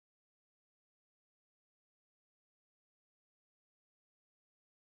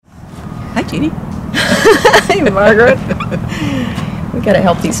Jeannie? Hey, Margaret. We got to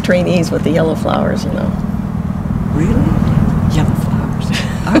help these trainees with the yellow flowers, you know. Really? Yellow flowers.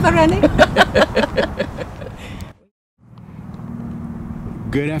 Are there any?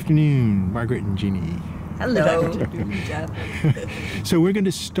 Good afternoon, Margaret and Jeannie. Hello. So we're going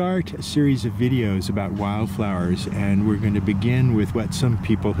to start a series of videos about wildflowers, and we're going to begin with what some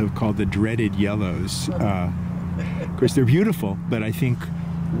people have called the dreaded yellows. Of course, they're beautiful, but I think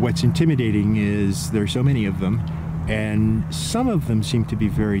what's intimidating is there are so many of them, and some of them seem to be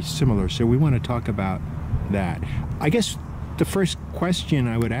very similar, so we want to talk about that. I guess the first question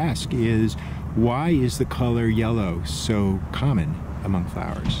I would ask is, why is the color yellow so common among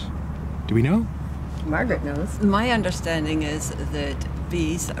flowers? Do we know? Margaret knows. My understanding is that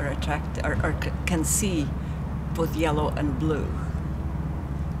bees are attracted or can see both yellow and blue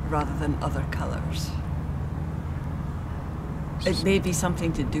rather than other colors. It may be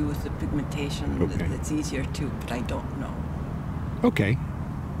something to do with the pigmentation that's easier to, but I don't know. Okay.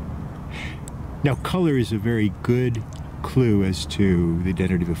 Now, color is a very good clue as to the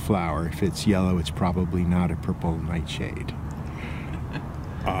identity of a flower. If it's yellow, it's probably not a purple nightshade.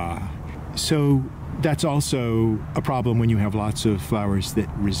 So that's also a problem when you have lots of flowers that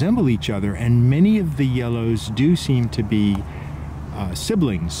resemble each other, and many of the yellows do seem to be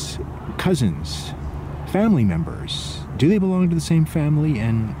siblings, cousins, family members. Do they belong to the same family,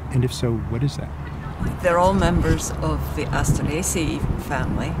 and if so, what is that? They're all members of the Asteraceae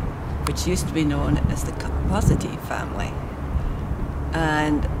family, which used to be known as the Compositae family.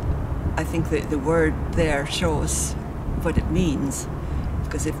 And I think that the word there shows what it means,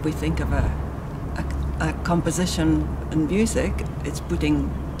 because if we think of a composition in music, it's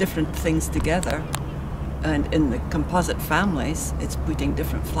putting different things together, and in the composite families, it's putting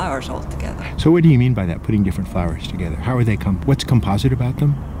different flowers all together. So what do you mean by that, putting different flowers together? How are they what's composite about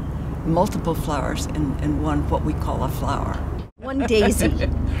them? Multiple flowers in one, what we call a flower. One daisy.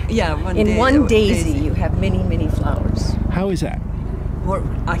 Yeah, In one daisy, you have many, many flowers. How is that?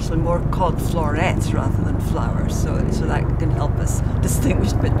 Actually more called florets rather than flowers, so that can help us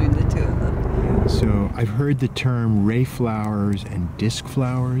distinguish between the two of them. So I've heard the term ray flowers and disc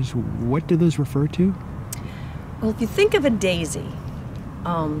flowers. What do those refer to? Well, if you think of a daisy,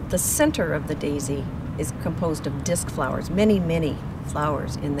 the center of the daisy is composed of disc flowers, many, many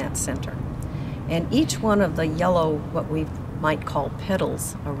flowers in that center. And each one of the yellow, what we might call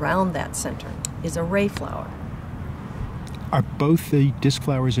petals around that center, is a ray flower. Are both the disc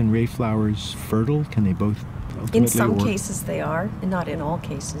flowers and ray flowers fertile? Can they both ultimately In some work? cases they are, and not in all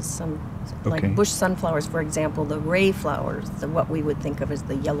cases. Some, Okay. like bush sunflowers, for example, the ray flowers, what we would think of as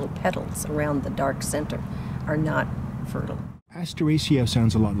the yellow petals around the dark center, are not fertile. Asteraceae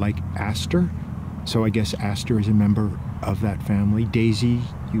sounds a lot like aster, so I guess aster is a member of that family. Daisy,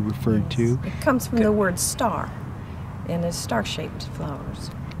 you referred to. It comes from the word star, and it's star-shaped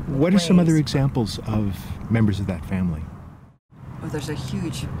flowers. What are some other rays. examples of members of that family? Well, there's a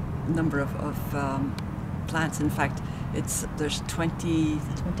huge number of plants. In fact, there's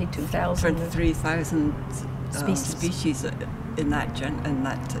 22,000 23,000 species. species in that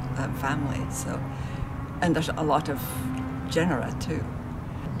family. So, and there's a lot of genera too.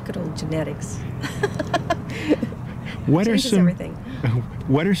 Good old genetics. What are Changes some everything.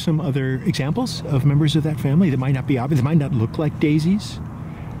 What are some other examples of members of that family that might not be obvious, that might not look like daisies?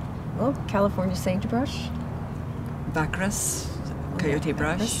 Well, California sagebrush. Bacchus, coyote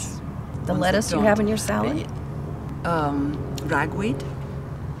brush. Bacchus. The ones lettuce that you don't. have in your salad. Ragweed.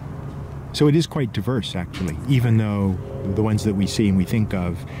 So it is quite diverse, actually, even though the ones that we see and we think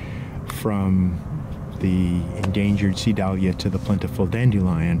of, from the endangered sea dahlia to the plentiful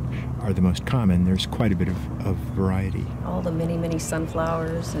dandelion, are the most common. There's quite a bit of variety. All the many, many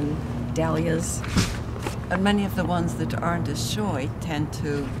sunflowers and dahlias. And many of the ones that aren't as showy tend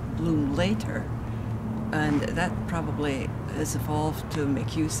to bloom later. And that probably has evolved to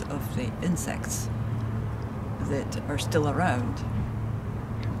make use of the insects that are still around.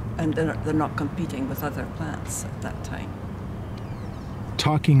 And they're not competing with other plants at that time.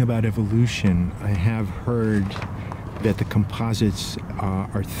 Talking about evolution, I have heard that the composites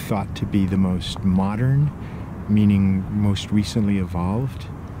are thought to be the most modern, meaning most recently evolved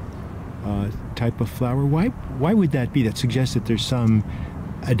type of flower. Why would that be? That suggests that there's some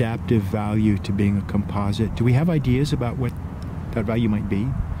adaptive value to being a composite. Do we have ideas about what that value might be?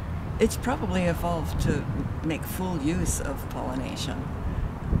 It's probably evolved to make full use of pollination,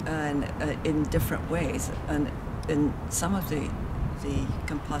 and in different ways. And in some of the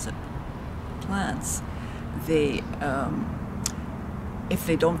composite plants, they if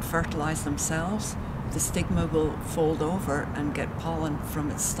they don't fertilize themselves, the stigma will fold over and get pollen from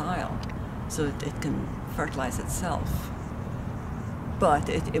its style. so that it can fertilize itself. But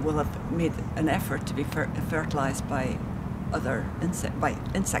it will have made an effort to be fertilized by other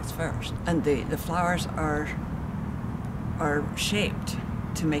insects first. And the flowers are shaped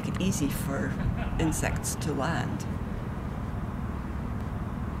to make it easy for insects to land.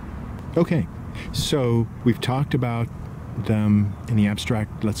 Okay, so we've talked about them in the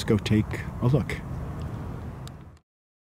abstract. Let's go take a look.